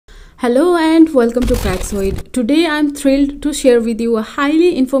Hello and welcome to Craxoid. Today I'm thrilled to share with you a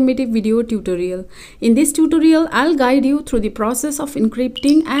highly informative video tutorial. In this tutorial, I'll guide you through the process of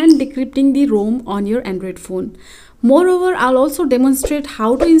encrypting and decrypting the ROM on your Android phone. Moreover, I'll also demonstrate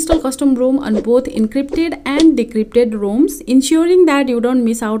how to install custom ROM on both encrypted and decrypted ROMs, ensuring that you don't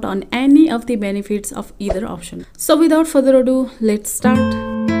miss out on any of the benefits of either option. So without further ado, let's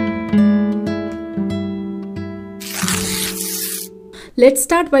start. Let's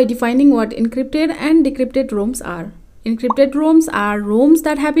start by defining what encrypted and decrypted ROMs are. Encrypted ROMs are ROMs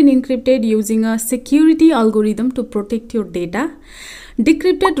that have been encrypted using a security algorithm to protect your data.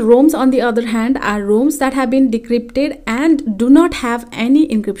 Decrypted ROMs, on the other hand, are ROMs that have been decrypted and do not have any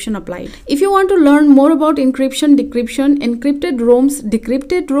encryption applied. If you want to learn more about encryption, decryption, encrypted ROMs,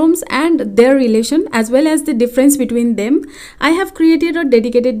 decrypted ROMs and their relation as well as the difference between them, I have created a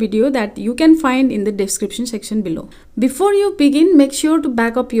dedicated video that you can find in the description section below. Before you begin, make sure to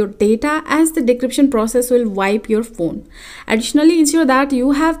back up your data as the decryption process will wipe your phone. Additionally, ensure that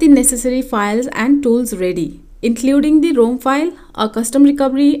you have the necessary files and tools ready, including the ROM file, a custom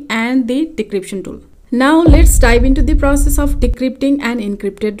recovery and the decryption tool. Now let's dive into the process of decrypting an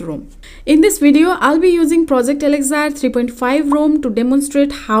encrypted ROM. In this video, I'll be using Project Alexa 3.5 ROM to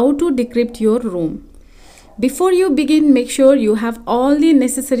demonstrate how to decrypt your ROM. Before you begin, make sure you have all the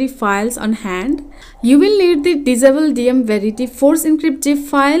necessary files on hand. You will need the Disable DM Verity Force Encrypt zip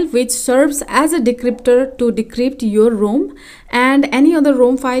file, which serves as a decryptor to decrypt your ROM and any other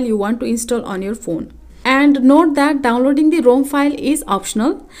ROM file you want to install on your phone. And note that downloading the ROM file is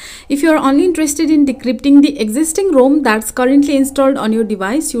optional. If you are only interested in decrypting the existing ROM that's currently installed on your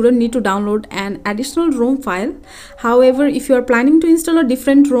device, you don't need to download an additional ROM file. However, if you are planning to install a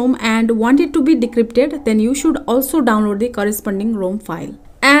different ROM and want it to be decrypted, then you should also download the corresponding ROM file.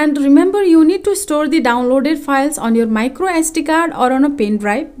 And remember, you need to store the downloaded files on your micro SD card or on a pen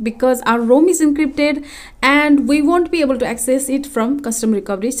drive because our ROM is encrypted and we won't be able to access it from custom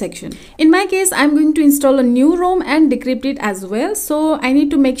recovery section. In my case, I'm going to install a new ROM and decrypt it as well. So I need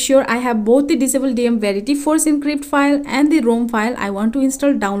to make sure I have both the Disable DM Verity Force Encrypt file and the ROM file I want to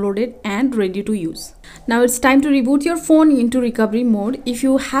install downloaded and ready to use. Now it's time to reboot your phone into recovery mode. If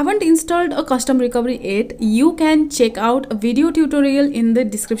you haven't installed a custom recovery yet, you can check out a video tutorial in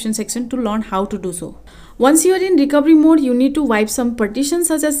the description section to learn how to do so. Once you are in recovery mode, you need to wipe some partitions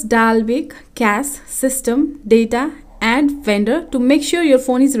such as Dalvik, cache, system, data and vendor to make sure your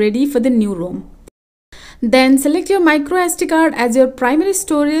phone is ready for the new ROM. Then select your micro SD card as your primary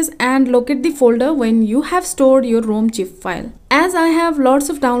storage and locate the folder when you have stored your ROM zip file. As I have lots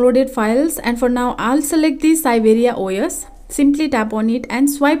of downloaded files and for now I'll select the Siberia OS. Simply tap on it and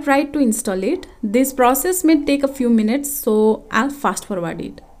swipe right to install it. This process may take a few minutes, so I'll fast forward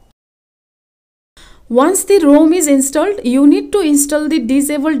it. Once the ROM is installed, you need to install the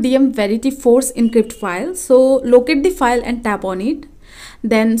Disable DM Verity Force Encrypt file. So locate the file and tap on it.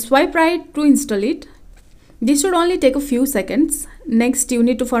 Then swipe right to install it. This should only take a few seconds. Next, you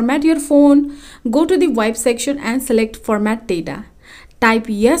need to format your phone. Go to the wipe section and select Format Data. Type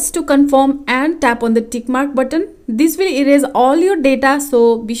yes to confirm and tap on the tick mark button. This will erase all your data,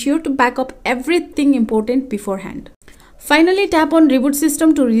 so be sure to back up everything important beforehand. Finally, tap on Reboot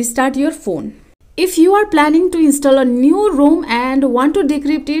System to restart your phone. If you are planning to install a new ROM and want to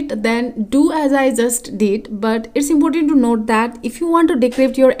decrypt it, then do as I just did. But it's important to note that if you want to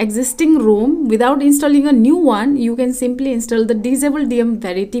decrypt your existing ROM without installing a new one, you can simply install the Disable DM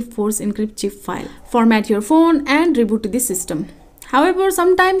Verity Force Encrypt zip file. Format your phone and reboot the system. However,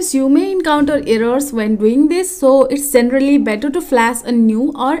 sometimes you may encounter errors when doing this, so it's generally better to flash a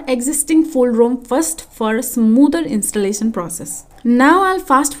new or existing full ROM first for a smoother installation process. Now I'll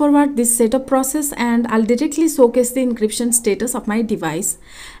fast forward this setup process and I'll directly showcase the encryption status of my device.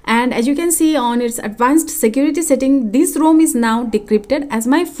 And as you can see on its advanced security setting, this ROM is now decrypted as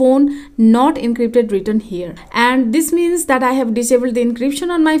my phone not encrypted written here. And this means that I have disabled the encryption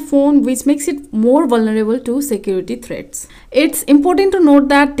on my phone, which makes it more vulnerable to security threats. It's important to note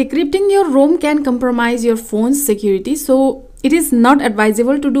that decrypting your ROM can compromise your phone's security, so it is not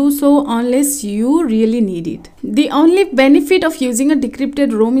advisable to do so unless you really need it. The only benefit of using a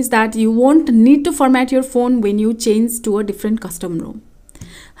decrypted ROM is that you won't need to format your phone when you change to a different custom ROM.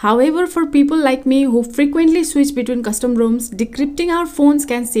 However, for people like me who frequently switch between custom ROMs, decrypting our phones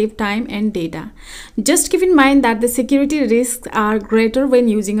can save time and data. Just keep in mind that the security risks are greater when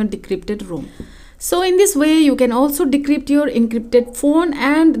using a decrypted ROM. So in this way, you can also decrypt your encrypted phone,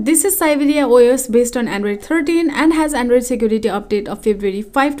 and this is Siberia OS based on Android 13 and has Android security update of February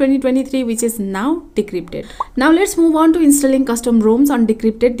 5, 2023, which is now decrypted. Now let's move on to installing custom ROMs on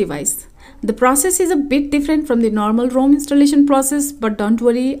decrypted device. The process is a bit different from the normal ROM installation process, but don't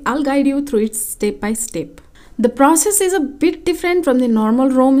worry, I'll guide you through it step by step. The process is a bit different from the normal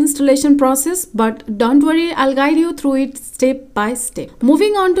ROM installation process, but don't worry, I'll guide you through it step by step.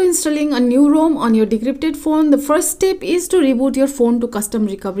 Moving on to installing a new ROM on your decrypted phone, the first step is to reboot your phone to custom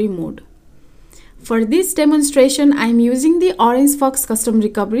recovery mode. For this demonstration, I'm using the Orange Fox custom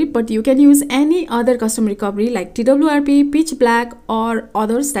recovery, but you can use any other custom recovery like TWRP, Pitch Black, or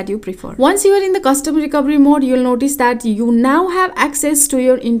others that you prefer. Once you are in the custom recovery mode, you'll notice that you now have access to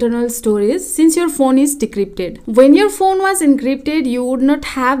your internal storage since your phone is decrypted. When your phone was encrypted, you would not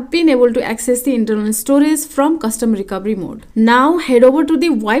have been able to access the internal storage from custom recovery mode. Now head over to the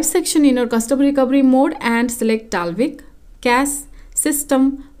wipe section in your custom recovery mode and select Dalvik, Cache,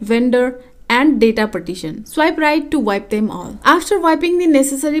 System, Vendor, and data partition. Swipe right to wipe them all. After wiping the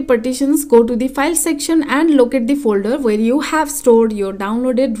necessary partitions, go to the file section and locate the folder where you have stored your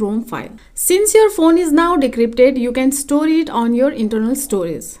downloaded ROM file. Since your phone is now decrypted, you can store it on your internal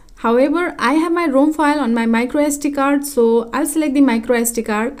storage. However, I have my ROM file on my microSD card, so I'll select the microSD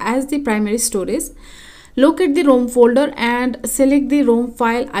card as the primary storage. Locate the ROM folder and select the ROM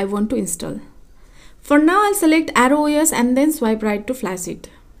file I want to install. For now, I'll select ROS and then swipe right to flash it.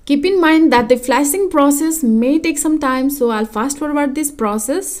 Keep in mind that the flashing process may take some time, so I'll fast forward this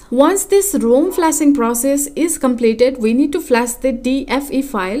process. Once this ROM flashing process is completed, we need to flash the DFE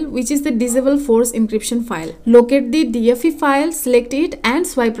file, which is the Disable Force Encryption file. Locate the DFE file, select it and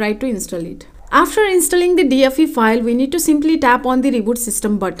swipe right to install it. After installing the DFE file, we need to simply tap on the reboot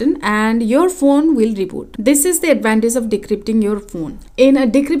system button and your phone will reboot. This is the advantage of decrypting your phone. In a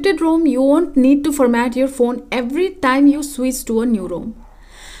decrypted ROM, you won't need to format your phone every time you switch to a new ROM.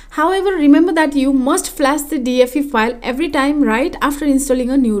 However, remember that you must flash the DFE file every time right after installing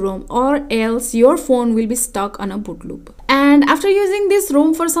a new ROM, or else your phone will be stuck on a boot loop. And after using this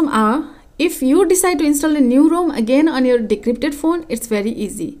ROM for some hour, if you decide to install a new ROM again on your decrypted phone, it's very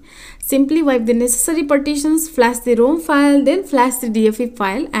easy. Simply wipe the necessary partitions, flash the ROM file, then flash the DFE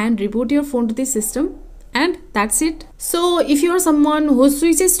file and reboot your phone to the system. And that's it. So if you are someone who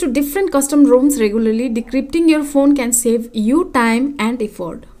switches to different custom ROMs regularly, decrypting your phone can save you time and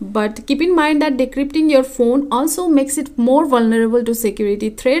effort. But keep in mind that decrypting your phone also makes it more vulnerable to security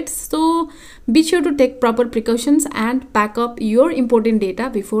threats. So be sure to take proper precautions and back up your important data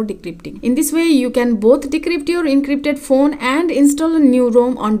before decrypting. In this way, you can both decrypt your encrypted phone and install a new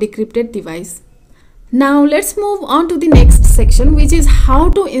ROM on decrypted device. Now let's move on to the next section, which is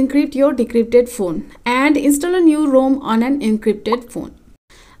how to encrypt your decrypted phone and install a new ROM on an encrypted phone.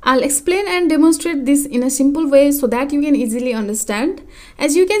 I'll explain and demonstrate this in a simple way so that you can easily understand.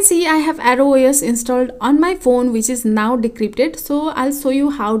 As you can see, I have ROS installed on my phone, which is now decrypted, so I'll show you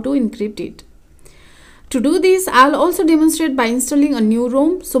how to encrypt it. To do this, I'll also demonstrate by installing a new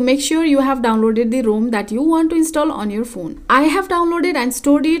ROM, so make sure you have downloaded the ROM that you want to install on your phone. I have downloaded and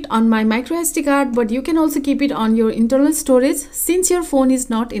stored it on my microSD card, but you can also keep it on your internal storage since your phone is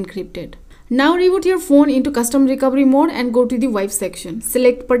not encrypted. Now reboot your phone into custom recovery mode and go to the wipe section.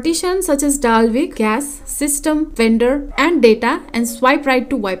 Select partitions such as Dalvik, Cache, System, Vendor, and Data and swipe right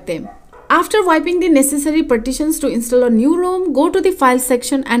to wipe them. After wiping the necessary partitions to install a new ROM, go to the file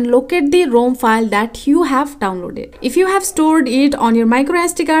section and locate the ROM file that you have downloaded. If you have stored it on your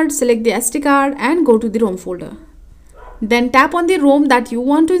microSD card, select the SD card and go to the ROM folder. Then tap on the ROM that you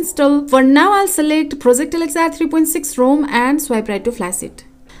want to install. For now, I'll select Project Alexa 3.6 ROM and swipe right to flash it.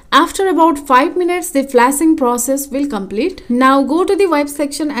 After about 5 minutes, the flashing process will complete. Now go to the wipe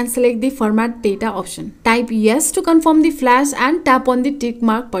section and select the Format Data option. Type yes to confirm the flash and tap on the tick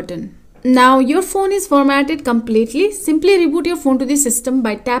mark button. Now your phone is formatted completely. Simply reboot your phone to the system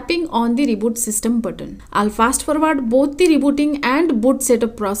by tapping on the reboot system button. I'll fast forward both the rebooting and boot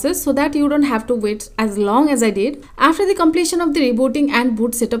setup process so that you don't have to wait as long as I did. After the completion of the rebooting and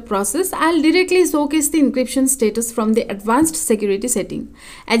boot setup process, I'll directly showcase the encryption status from the advanced security setting.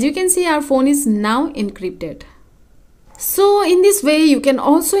 As you can see, our phone is now encrypted. So in this way, you can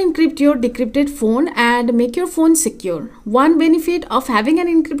also encrypt your decrypted phone and make your phone secure. One benefit of having an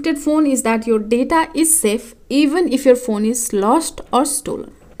encrypted phone is that your data is safe even if your phone is lost or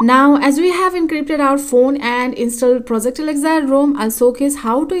stolen. Now, as we have encrypted our phone and installed Project Alexa ROM, I'll showcase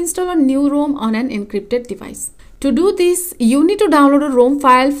how to install a new ROM on an encrypted device. To do this, you need to download a ROM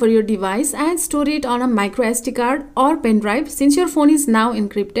file for your device and store it on a microSD card or pen drive since your phone is now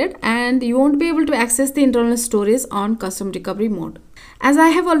encrypted and you won't be able to access the internal storage on custom recovery mode. As I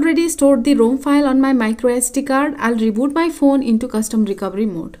have already stored the ROM file on my microSD card, I'll reboot my phone into custom recovery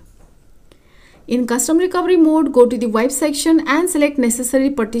mode. In custom recovery mode, go to the wipe section and select necessary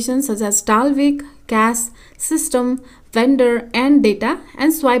partitions such as Dalvik, Cache, System, vendor, and data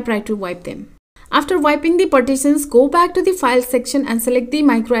and swipe right to wipe them. After wiping the partitions, go back to the file section and select the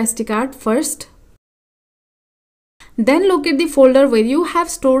micro SD card first. Then locate the folder where you have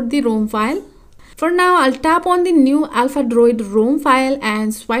stored the ROM file. For now, I'll tap on the new Alpha Droid ROM file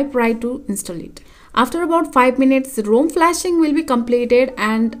and swipe right to install it. After about 5 minutes, ROM flashing will be completed,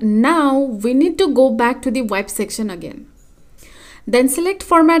 and now we need to go back to the wipe section again. Then select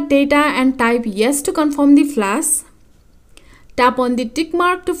format data and type yes to confirm the flash. Tap on the tick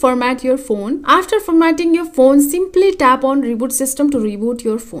mark to format your phone. After formatting your phone, simply tap on reboot system to reboot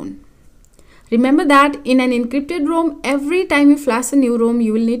your phone. Remember that in an encrypted ROM, every time you flash a new ROM,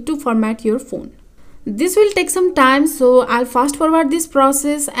 you will need to format your phone. This will take some time, so I'll fast forward this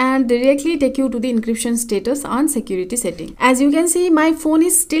process and directly take you to the encryption status on security setting. As you can see, my phone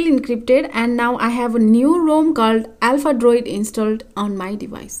is still encrypted, and now I have a new ROM called Alpha Droid installed on my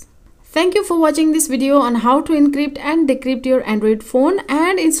device. Thank you for watching this video on how to encrypt and decrypt your Android phone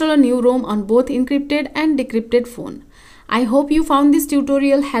and install a new ROM on both encrypted and decrypted phone. I hope you found this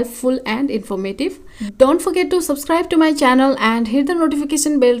tutorial helpful and informative. Don't forget to subscribe to my channel and hit the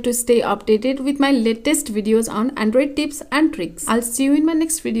notification bell to stay updated with my latest videos on Android tips and tricks. I'll see you in my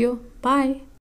next video. Bye.